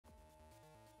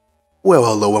Well,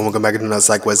 hello and welcome back to another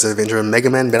Sidekuest adventure in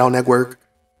Megaman Battle Network.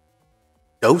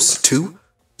 Dose 2.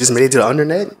 Just made it to the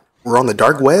internet. We're on the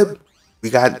dark web.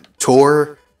 We got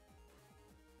Tor,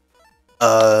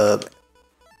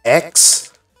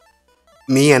 X,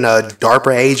 me and a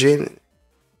DARPA agent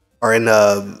are in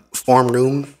a forum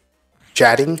room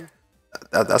chatting.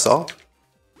 That's all.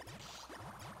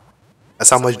 That's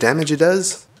how much damage it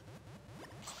does?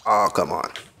 Oh, come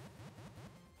on.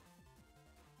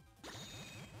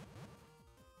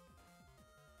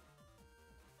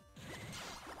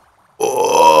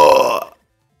 Oh.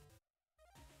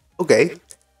 Okay.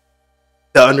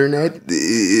 The internet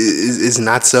is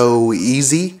not so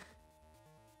easy.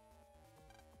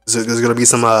 So there's gonna be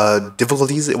some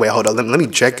difficulties. Wait, hold on. Let me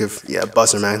check if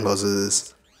Buster Max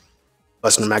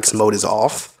mode is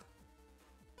off.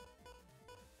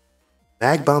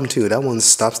 Mag Bomb 2, that one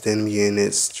stops the enemy in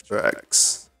its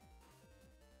tracks.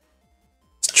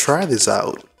 Let's try this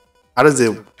out. How does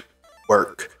it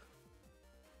work?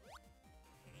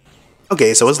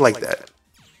 Okay, so it's like that.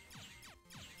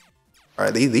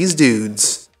 Alright, these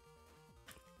dudes.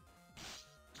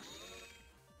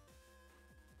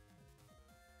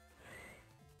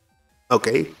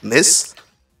 Okay, miss.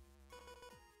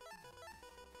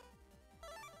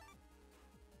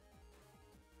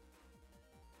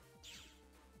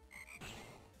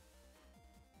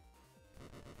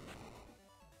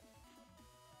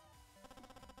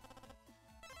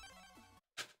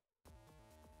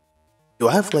 Do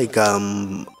I have like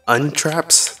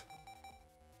untraps?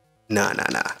 Nah.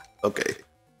 Okay.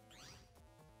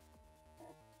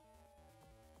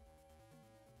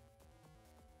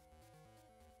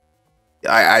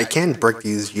 I can break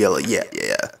these yellow. Yeah.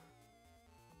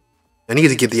 I need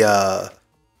to get the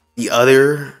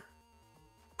other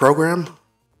program.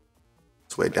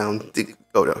 Let's wait down.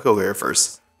 Go here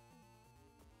first.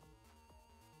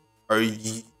 Are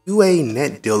you a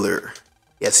net dealer?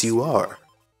 Yes, you are.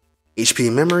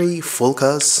 HP memory, full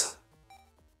cuss,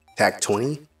 attack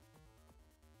 20.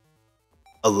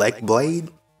 Elect blade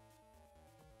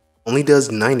only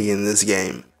does 90 in this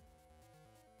game.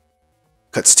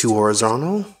 Cuts 2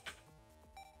 horizontal.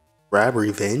 Grab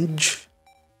revenge.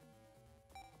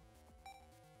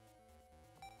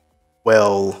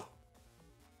 Well,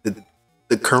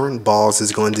 the current boss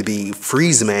is going to be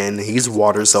Freeze Man. He's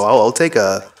water, so I'll take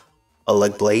a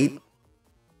elect blade.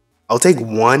 I'll take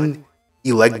one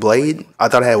elect blade. I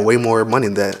thought I had way more money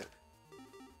than that.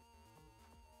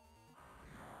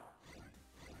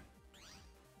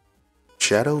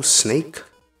 Shadow Snake.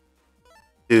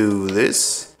 Do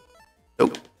this.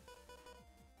 Nope.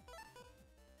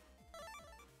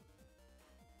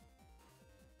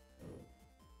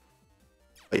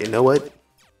 But you know what?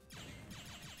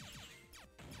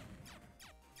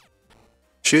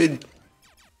 Should.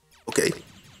 Okay.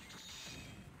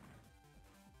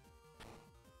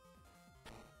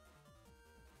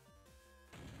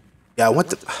 Yeah, I want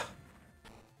the.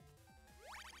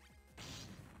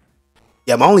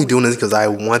 Yeah, I'm only doing this because I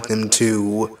want them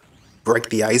to break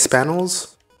the ice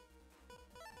panels.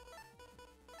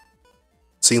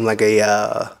 Seemed like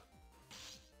a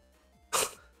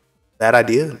bad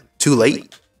idea. Too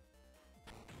late.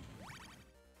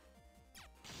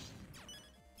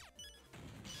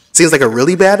 Seems like a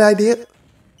really bad idea.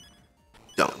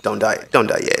 Don't die. Don't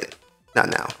die yet. Not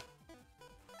now.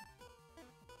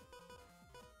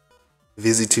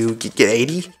 Visi 2, get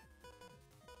 80.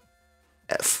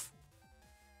 F.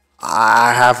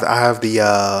 I have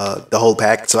the whole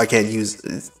pack, so I can't use.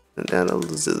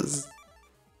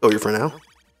 Go here for now.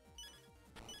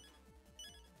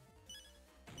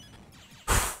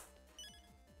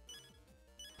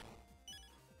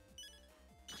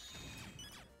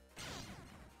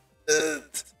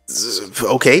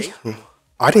 Okay,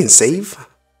 I didn't save.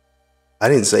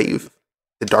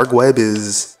 The dark web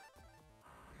is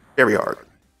very hard.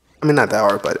 I mean, not that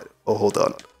hard, but oh, hold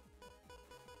on.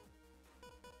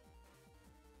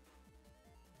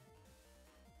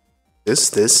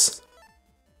 This.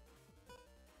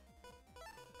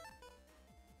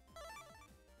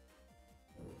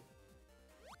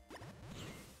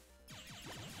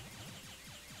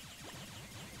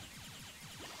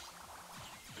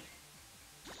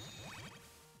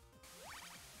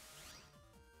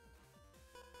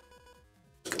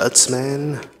 Guts,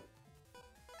 man.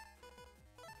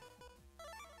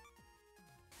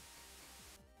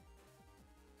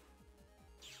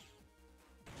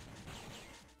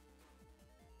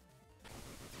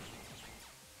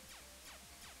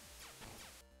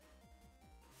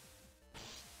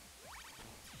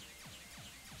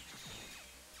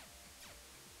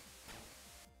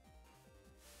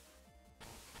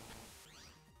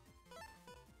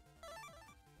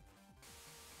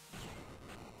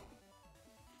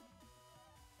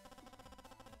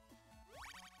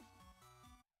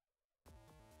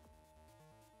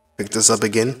 Pick this up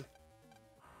again.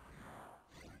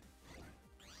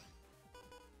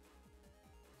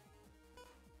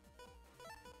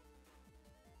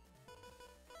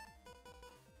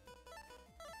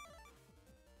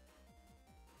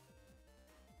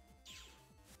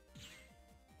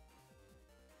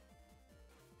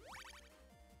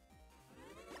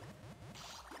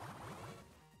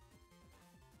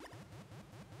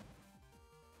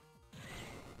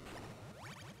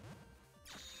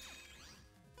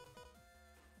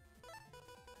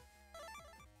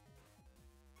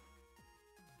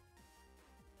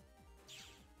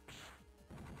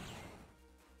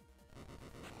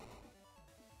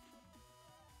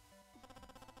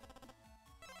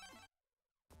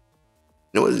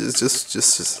 You know what? It's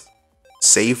just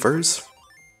save first.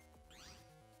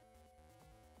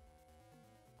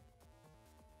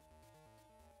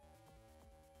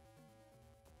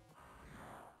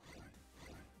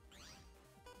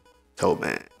 Oh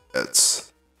man,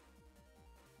 that's.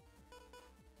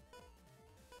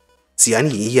 See, I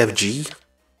need EFG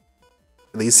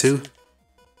for these two.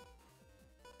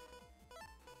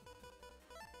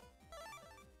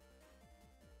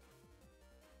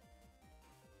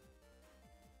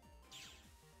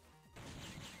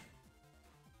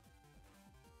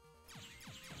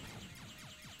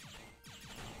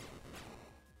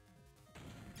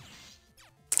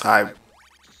 I.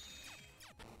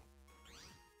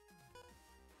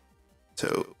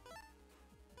 So.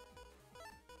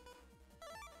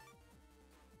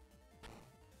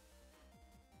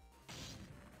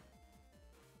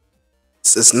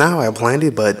 It's now I planned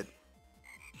it, but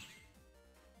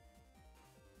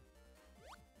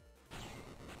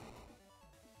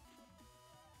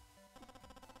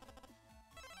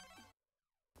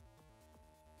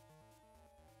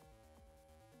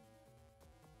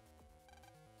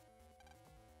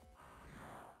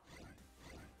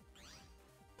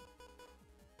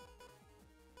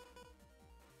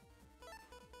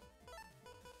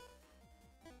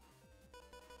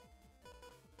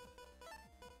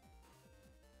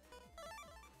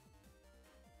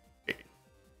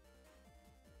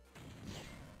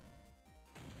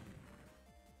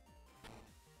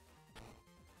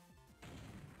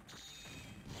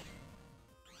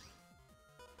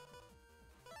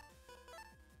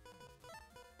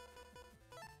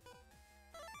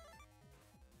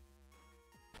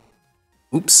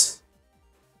oops.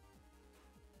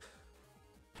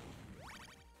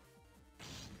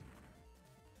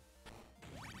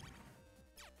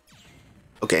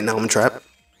 Okay, now I'm trapped.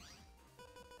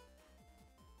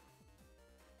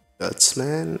 Guts,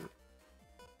 man.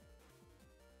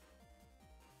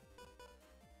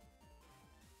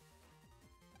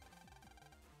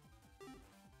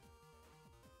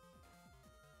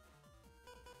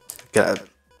 Gotta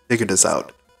figure this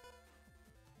out.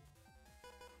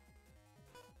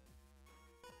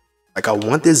 Like, I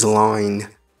want this line,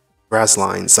 grass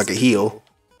line, so I can heal.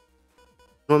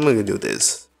 I'm gonna do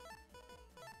this.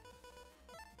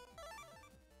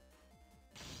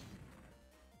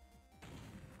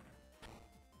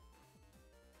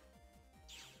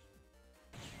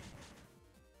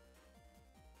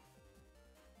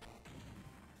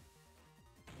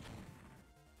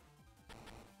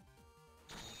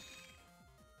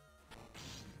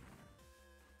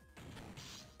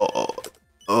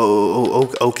 Oh,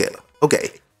 okay, okay.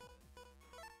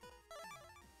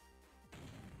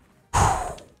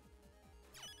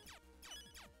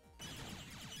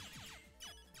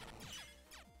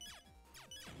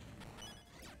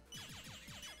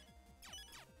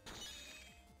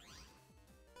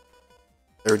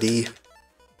 .30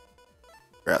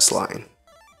 grass line.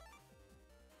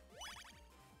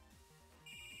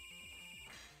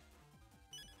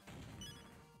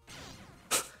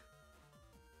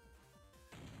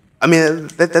 I mean,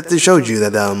 that just showed you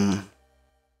that the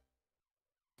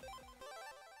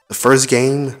first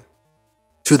game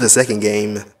to the second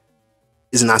game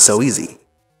is not so easy.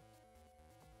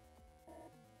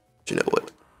 But you know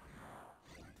what?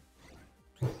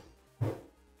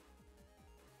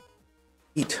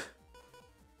 Eat.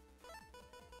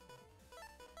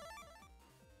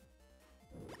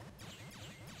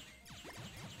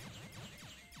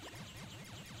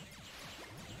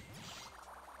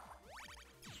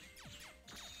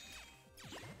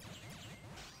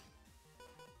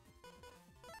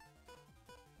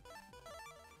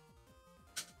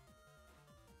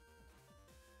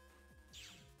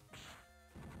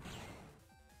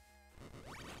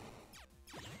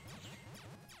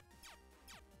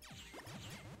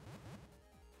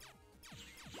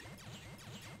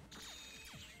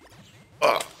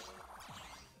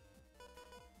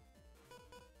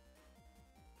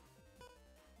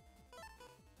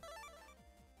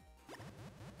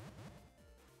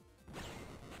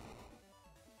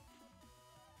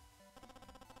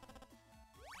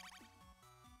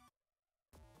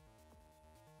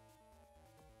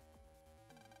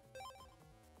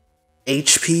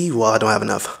 HP? Well, I don't have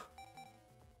enough.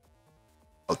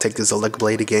 I'll take this Elect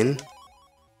Blade again.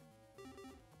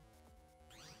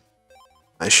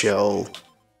 I shall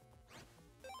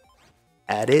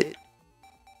add it.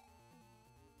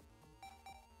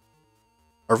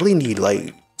 I really need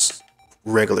like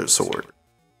regular sword.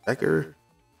 Dagger.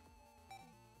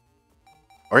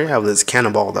 I already have this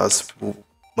cannonball that's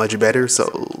much better,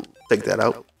 so take that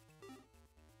out.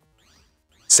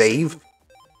 Save.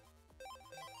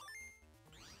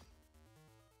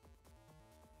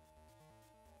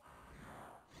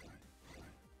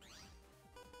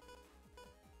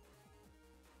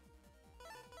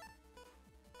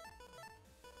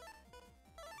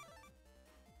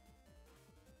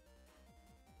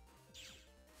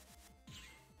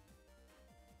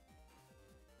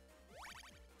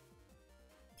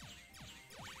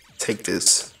 Take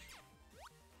this.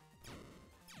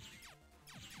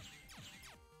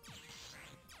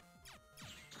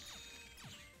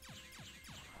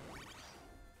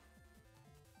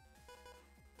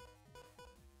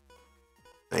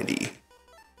 $90.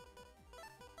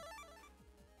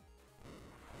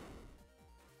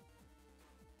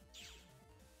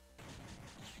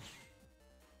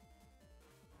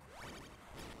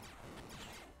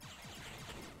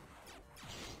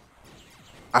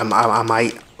 I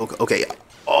might. Okay.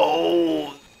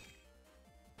 Oh.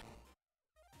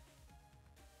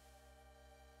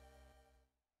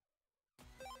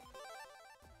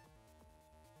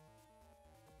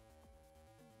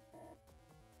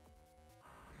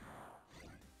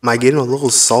 Am I getting a little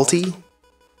salty?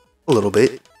 A little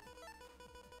bit.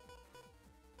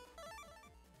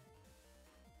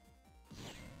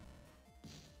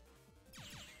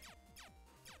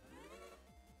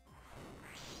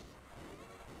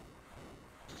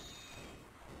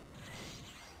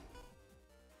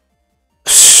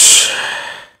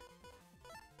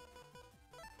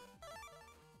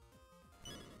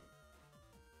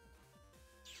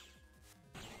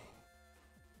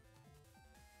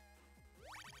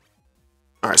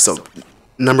 Alright, so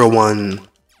number one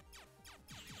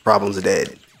problem's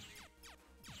dead.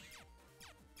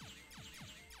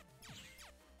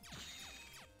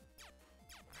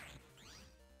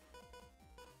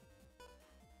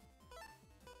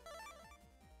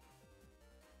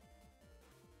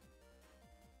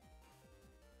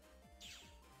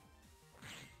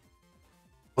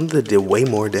 One that did way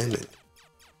more damage.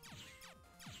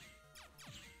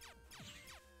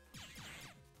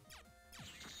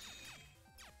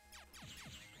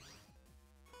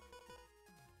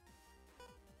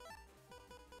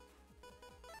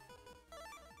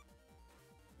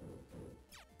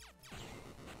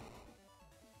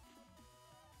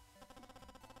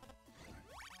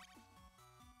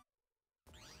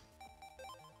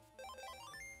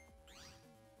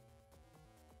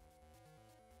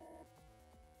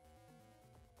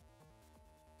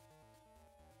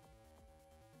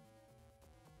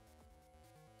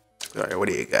 Alright, what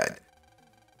do you got?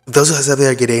 If those guys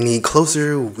ever get any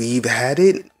closer, we've had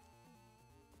it.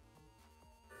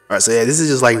 Alright, so yeah, this is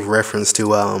just like reference to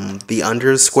the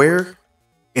under square.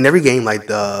 In every game, like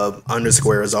the under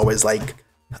square is always like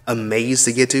a maze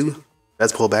to get to.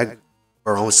 Let's pull back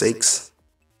for our own sakes.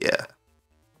 Yeah.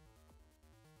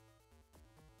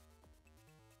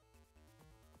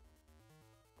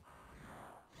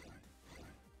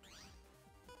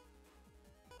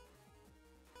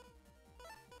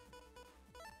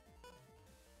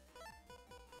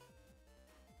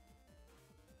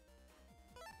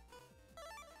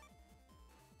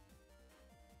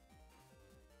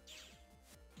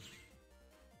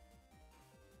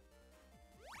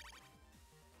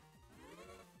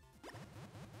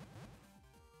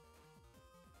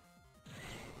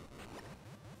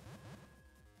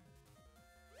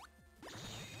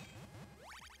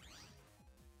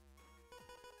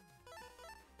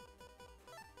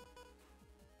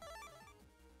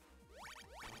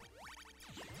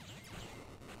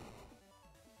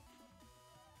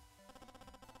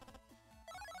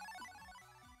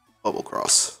 Bubble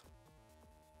cross.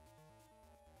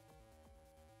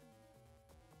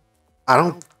 I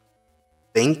don't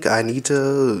think I need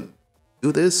to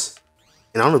do this,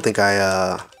 and I don't think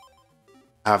I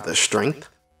have the strength.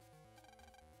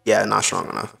 Yeah, not strong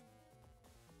enough.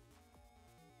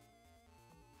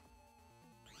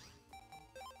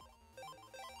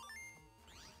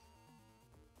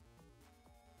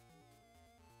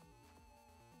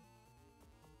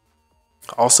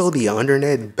 Also, the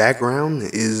undernet background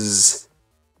is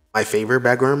my favorite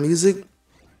background music.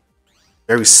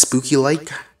 Very spooky like.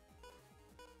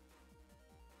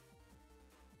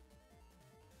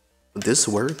 Would this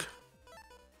work?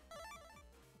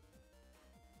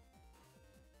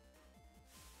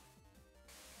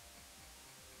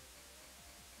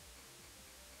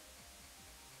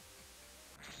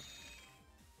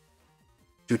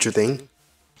 future thing.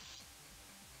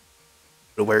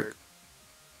 It'll work.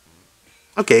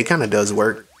 Okay, it kind of does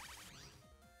work.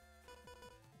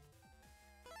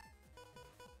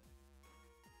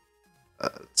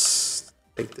 Let's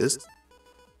take this.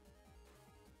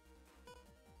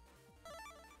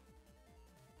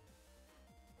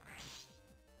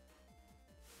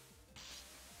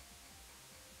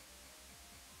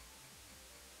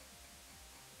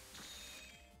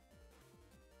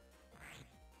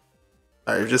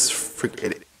 Alright, just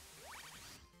forget it.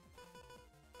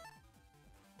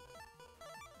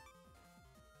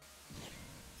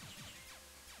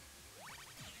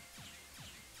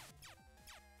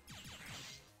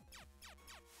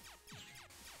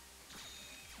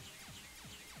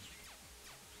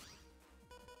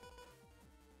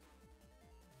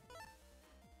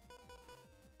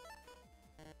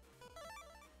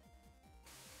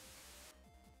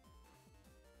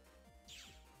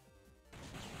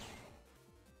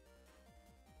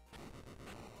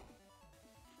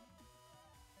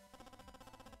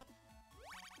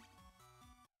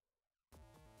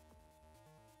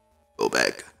 Go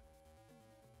back.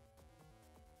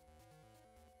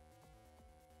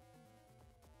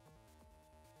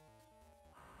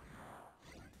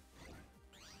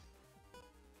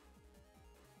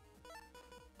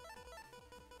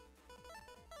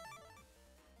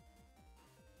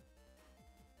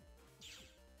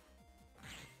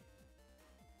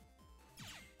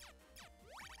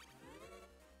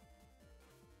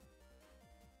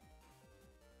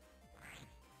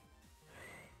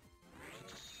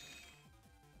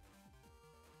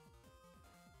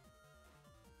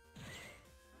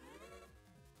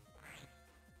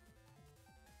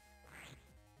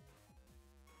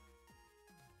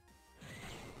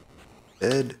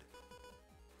 Dead.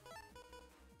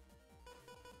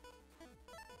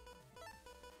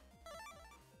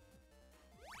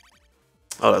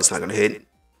 Oh, that's not gonna hit.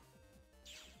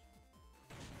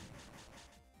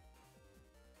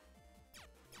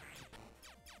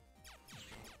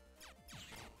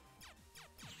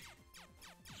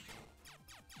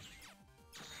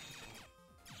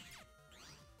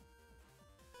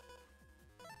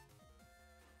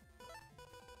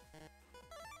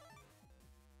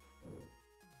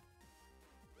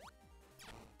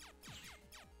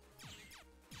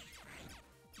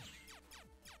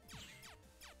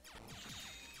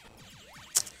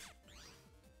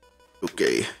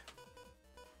 Okay.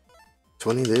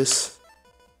 20 this.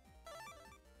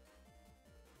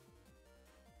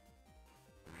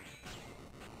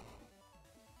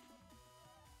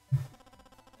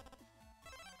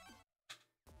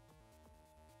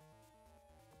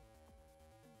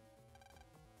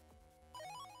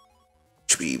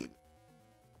 Tree.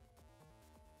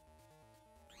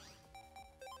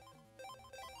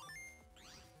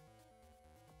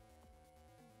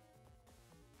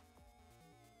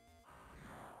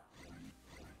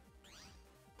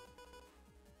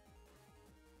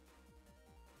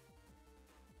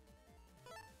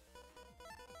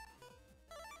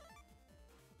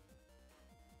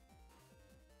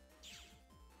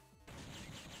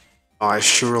 Oh, I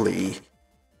surely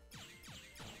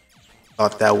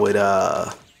thought that would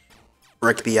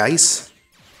break the ice.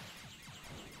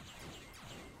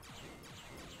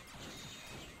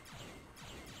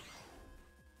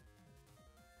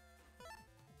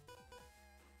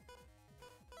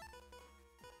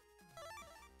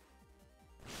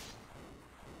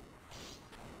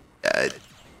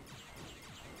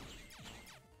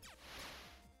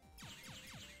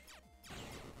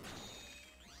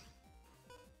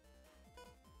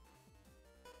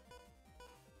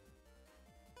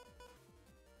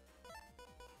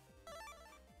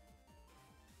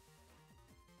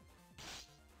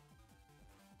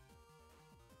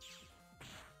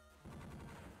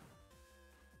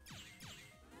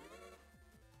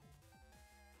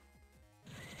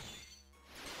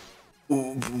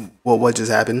 Yeah, what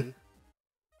just happened?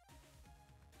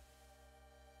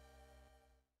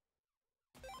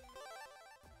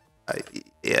 I,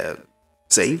 yeah,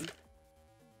 saved.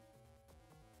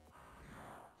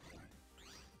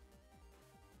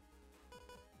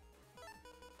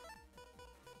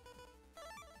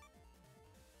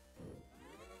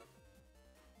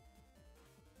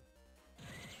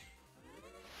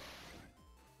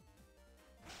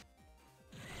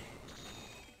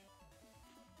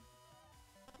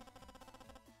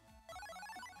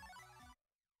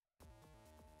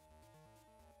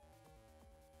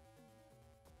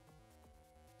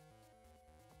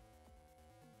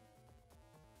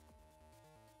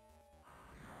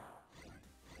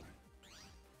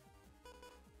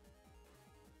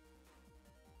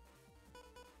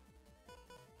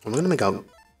 I'm gonna make out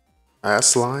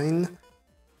Grass line.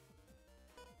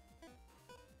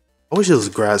 I wish it was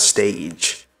grass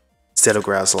stage instead of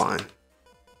grass line.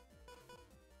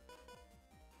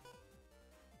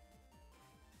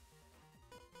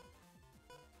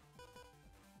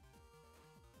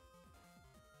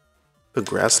 The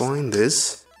grass line,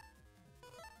 this.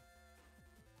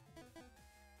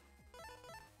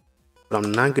 But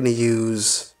I'm not gonna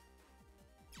use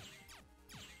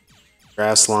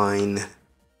grass line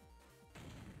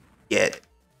yet.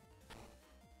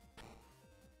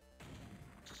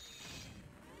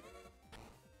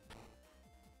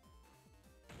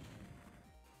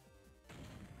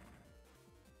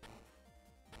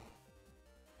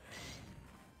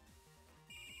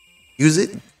 Use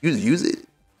it. Use it.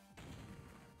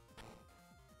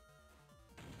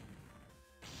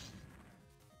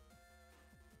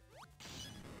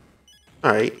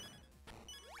 All right.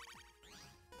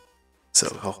 So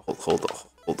hold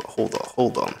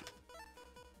on.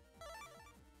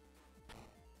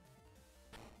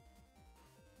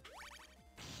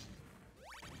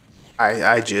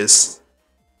 I just.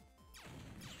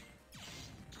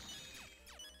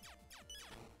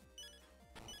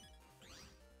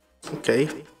 Okay.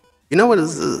 You know what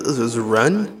is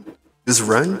run? Just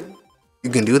run?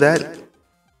 You can do that?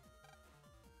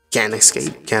 Can't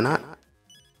escape? Cannot?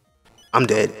 I'm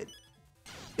dead.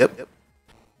 Yep.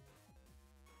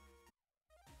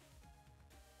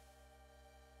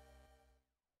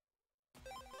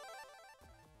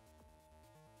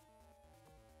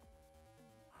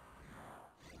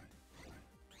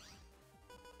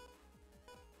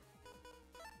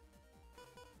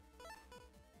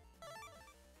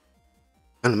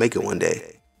 I'm gonna make it one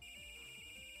day.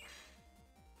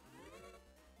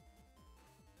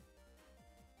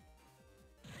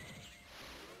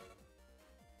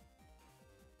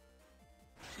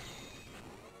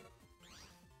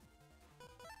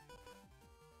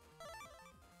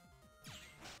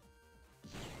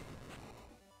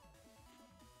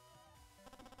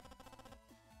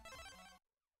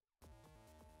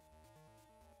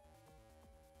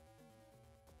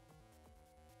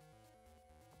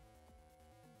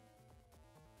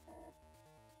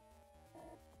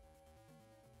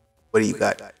 What do you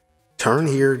got? Turn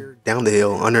here down the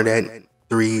hill under that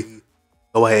 3.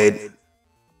 Go ahead.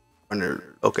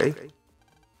 Under. Okay.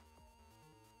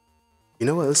 You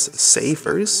know what? Let's save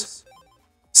first.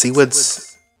 See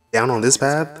what's down on this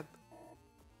path.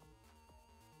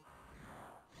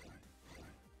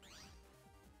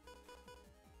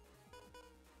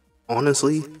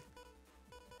 Honestly.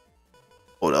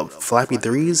 Hold up. Flappy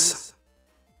 3s?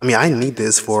 I mean, I need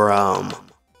this for,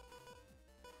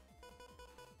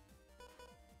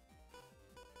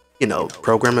 you know,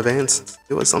 program events.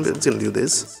 It was something that's gonna do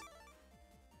this.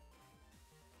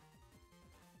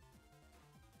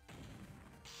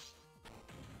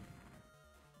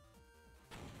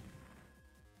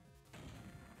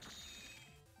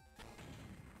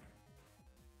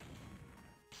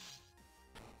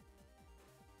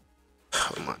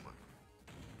 Come on.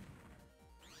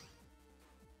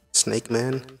 Snake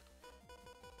Man.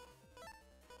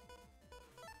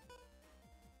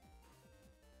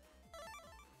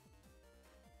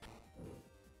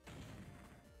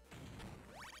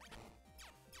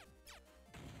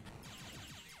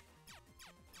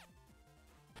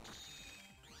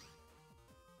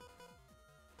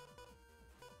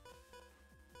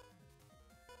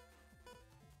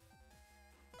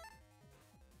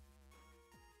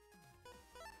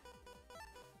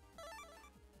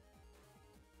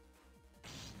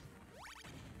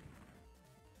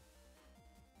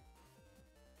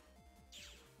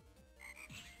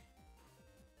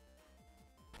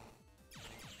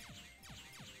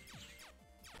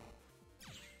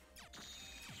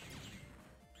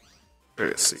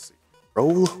 Let's see.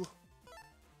 Roll.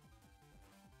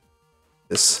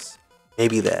 This.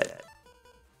 Maybe that.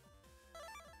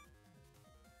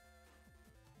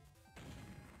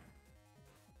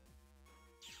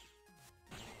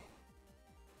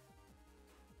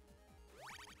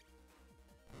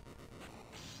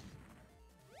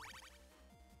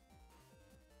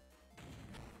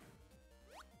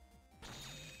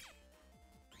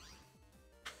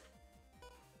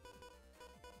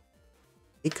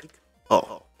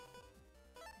 Oh.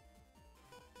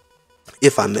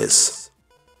 If I miss.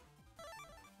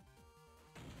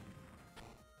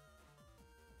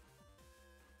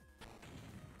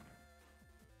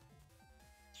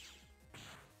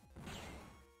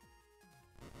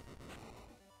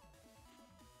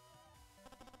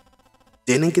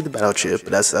 Didn't get the battle chip,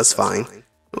 but that's fine.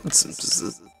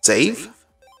 Save?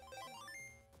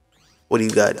 What do you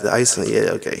got? The ice?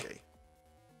 Yeah, okay.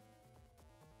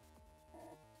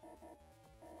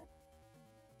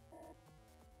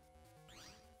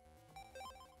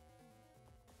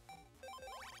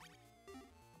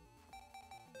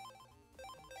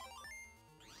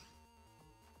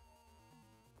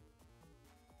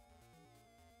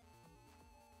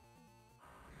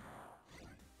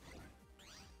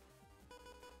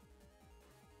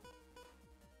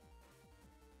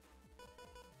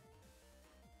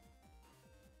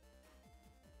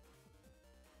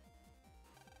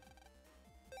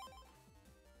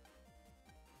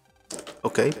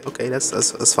 Okay, okay,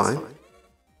 that's fine.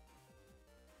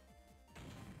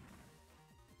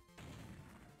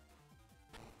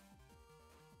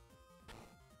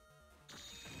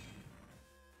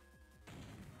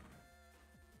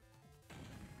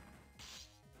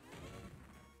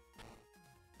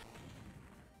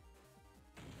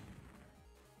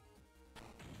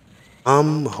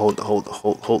 Hold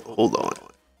on.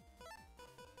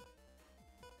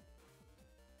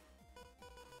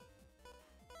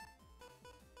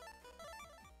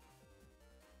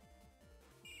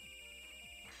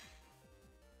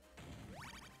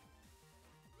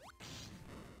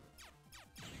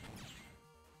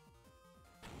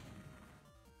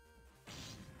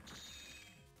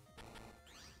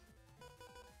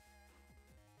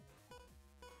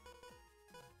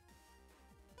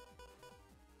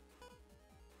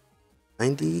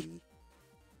 $90.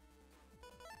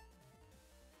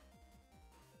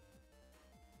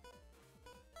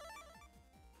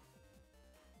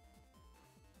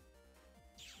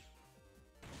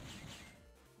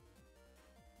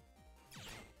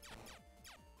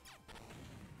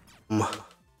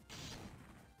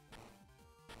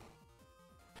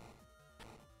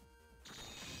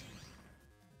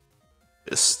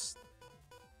 Just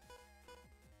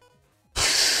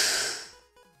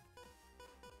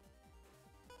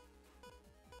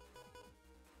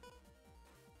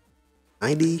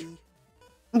 90.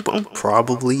 I'm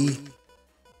probably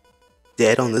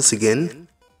dead on this again.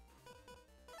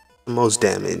 Most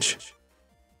damage.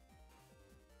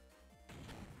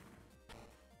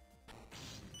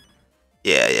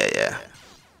 Yeah.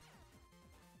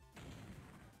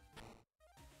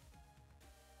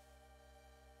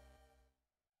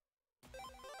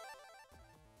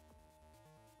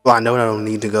 Well, I know I don't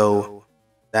need to go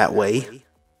that way.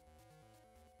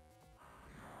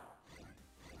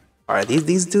 Alright,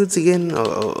 these dudes again?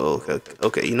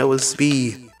 Okay. You know, let's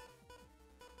be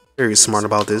very smart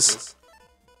about this.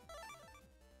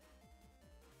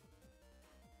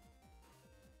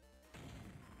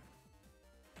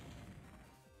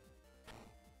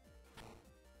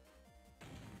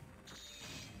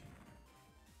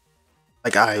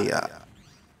 Like,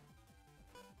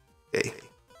 okay.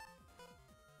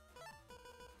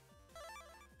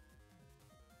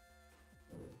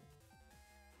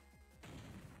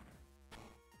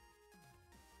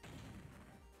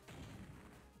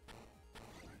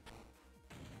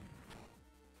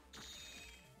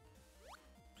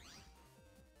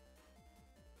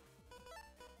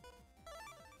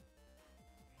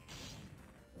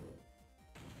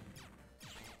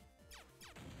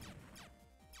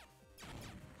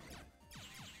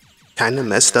 Kinda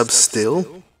messed up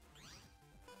still.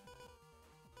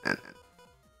 Man.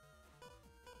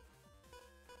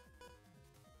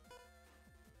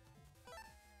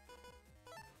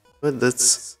 But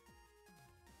that's...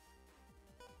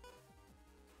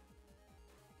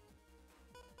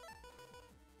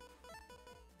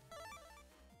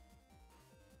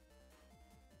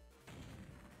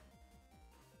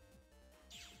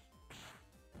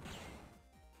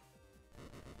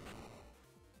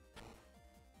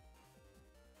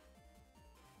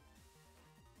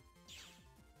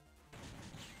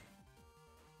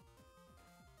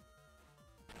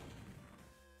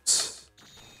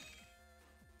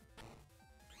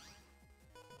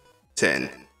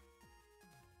 $10.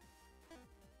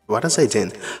 Why did I say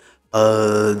 10?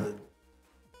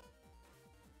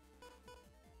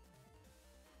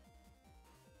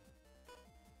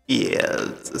 Yeah,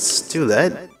 let's do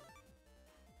that.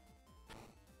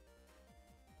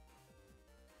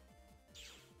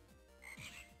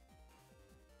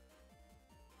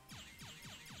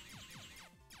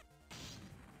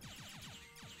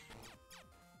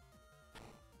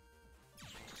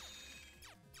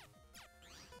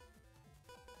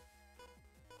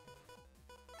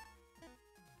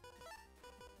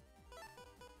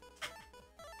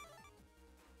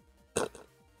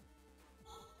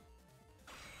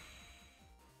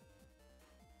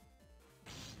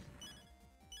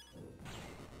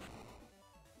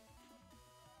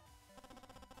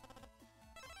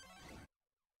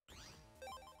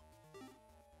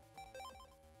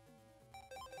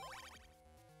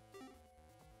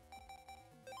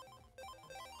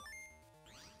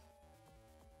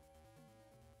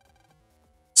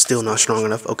 Still not strong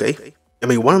enough. Okay. I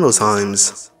mean, one of those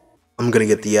times, I'm gonna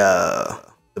get the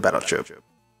battle trip.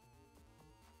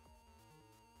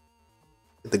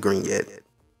 The green yet.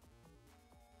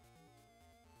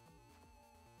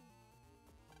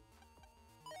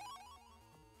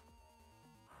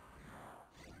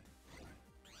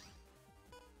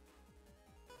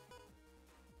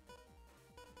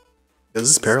 Is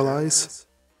this paralyzed?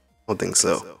 I don't think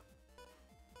so.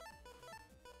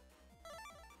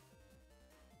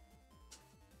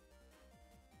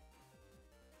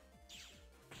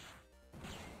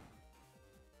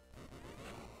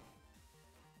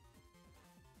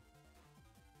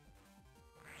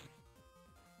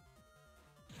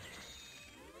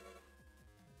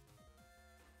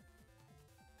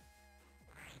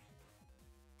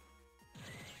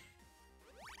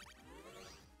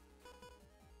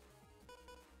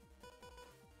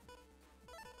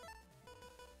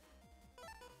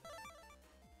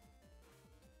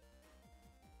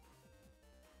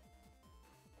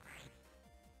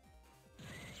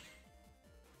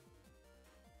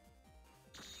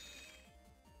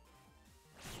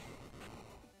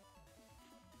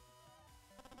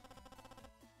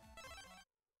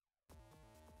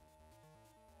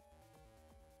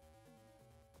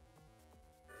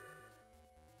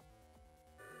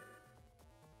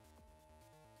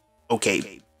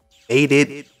 Okay, made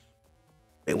it.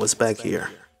 Wait, what's back here?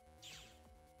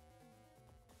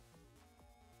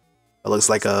 It looks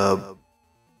like a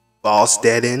boss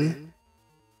dead end.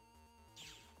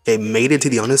 Okay, made it to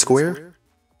the honor square.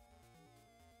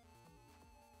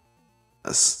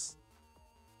 That's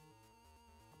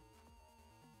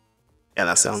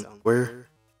that sounds weird.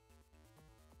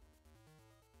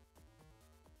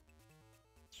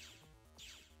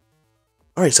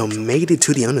 Alright, so made it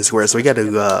to the honor square, so we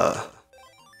gotta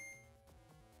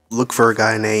look for a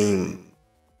guy named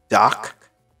Doc.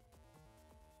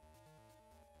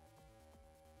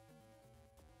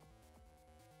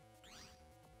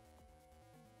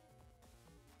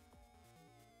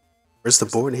 Where's the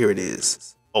board? Here it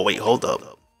is. Oh wait, hold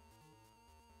up.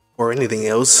 Or anything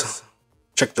else.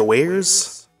 Check the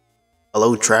wares.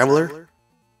 Hello, traveler.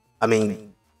 I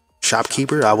mean,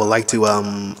 shopkeeper. I would like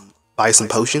to buy some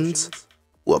potions.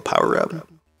 Ooh, a power up.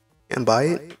 And buy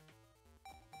it.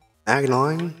 Mag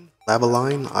line, lava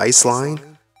line, ice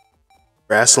line,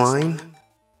 grass line.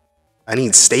 I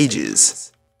need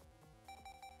stages.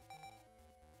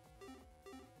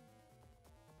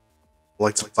 I'd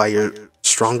like to buy your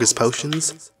strongest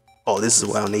potions. Oh, this is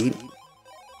what I need.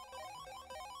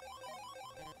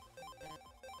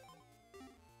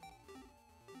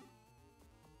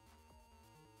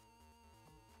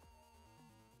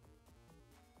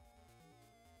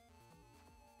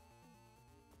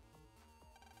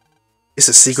 It's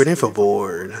a secret info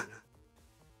board.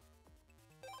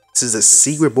 This is a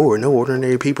secret board. No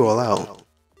ordinary people allowed.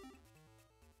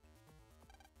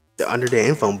 They're under the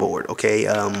info board. Okay,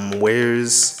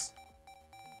 where's...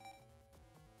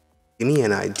 Give me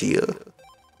an idea.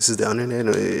 This is the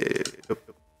internet.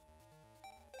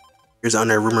 Here's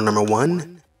under rumor number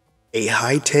 1. A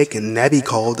high-tech navi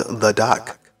called the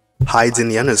Doc hides in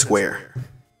the undersquare.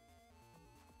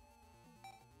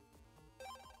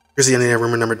 Here's the internet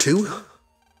rumor number 2.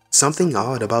 Something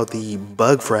odd about the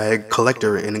bug frag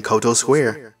collector in Koto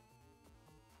Square.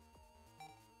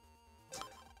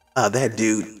 That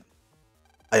dude.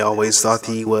 I always thought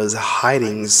he was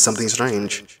hiding something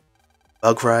strange.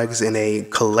 Bug frags in a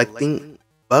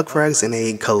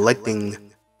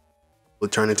collecting will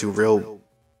turn into real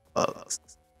bugs.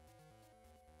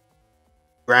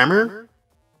 Grammar?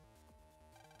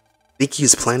 Think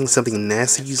he's planning something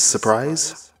nasty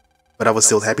surprise? But I was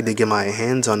still happy to get my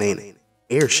hands on an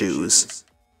air shoes.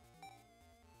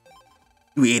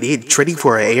 You idiot, trading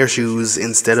for air shoes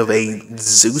instead of a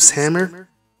Zeus hammer?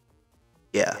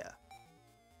 Yeah.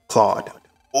 Claude.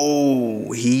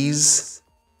 Oh,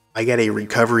 I got a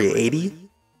recovery 80.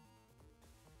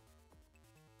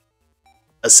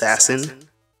 Assassin.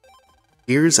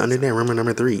 Here's undernet rumor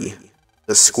number 3.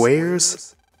 The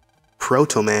squares.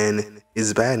 Proto Man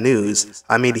is bad news.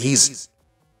 I mean, he's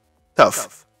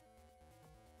tough.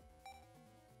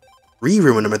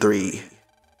 Rumor number 3.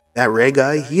 That red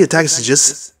guy, his attacks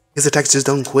just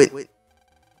don't quit.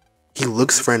 He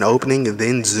looks for an opening and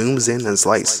then zooms in and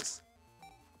slices.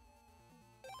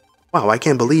 Wow, I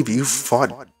can't believe you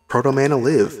fought Proto Man to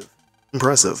live.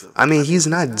 Impressive. I mean, he's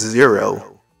not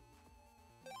zero.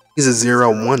 He's a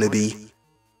 0 wannabe.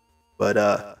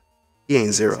 But he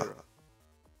ain't zero.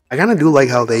 I kinda do like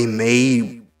how they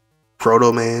made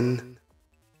Proto Man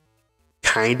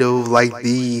kind of like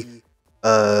the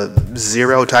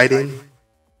Zero Titan.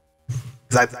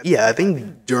 I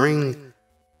think during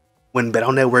when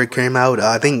Battle Network came out,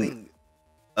 I think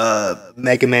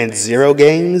Megaman Zero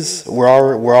games were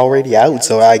already out,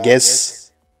 so I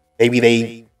guess maybe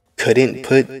they couldn't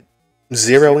put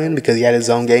Zero in because he had his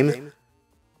own game.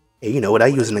 Hey, you know what? I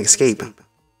use an escape.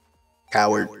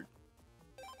 Coward.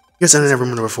 Here's another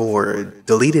rumor number 4.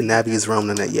 Deleted Navi's roam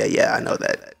the net. Yeah, I know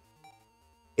that.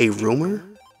 A rumor?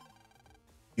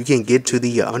 You can get to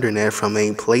the undernet from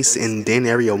a place in Den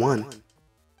Area 1.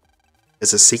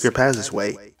 It's a secret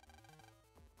passageway.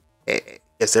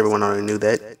 Guess everyone already knew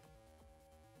that.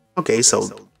 Okay,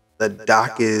 so the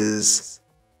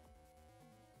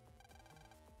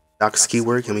Doc's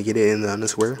keyword. Can we get it in the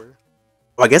underscore?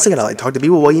 Well, I guess I gotta talk to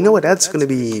people. Well, you know what? That's gonna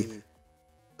be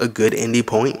a good ending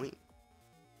point.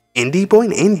 Ending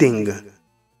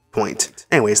point.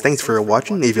 Anyways, thanks for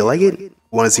watching. If you like it,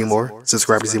 want to see more,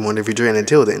 subscribe to see more in the future. And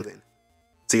until then,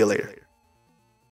 see you later.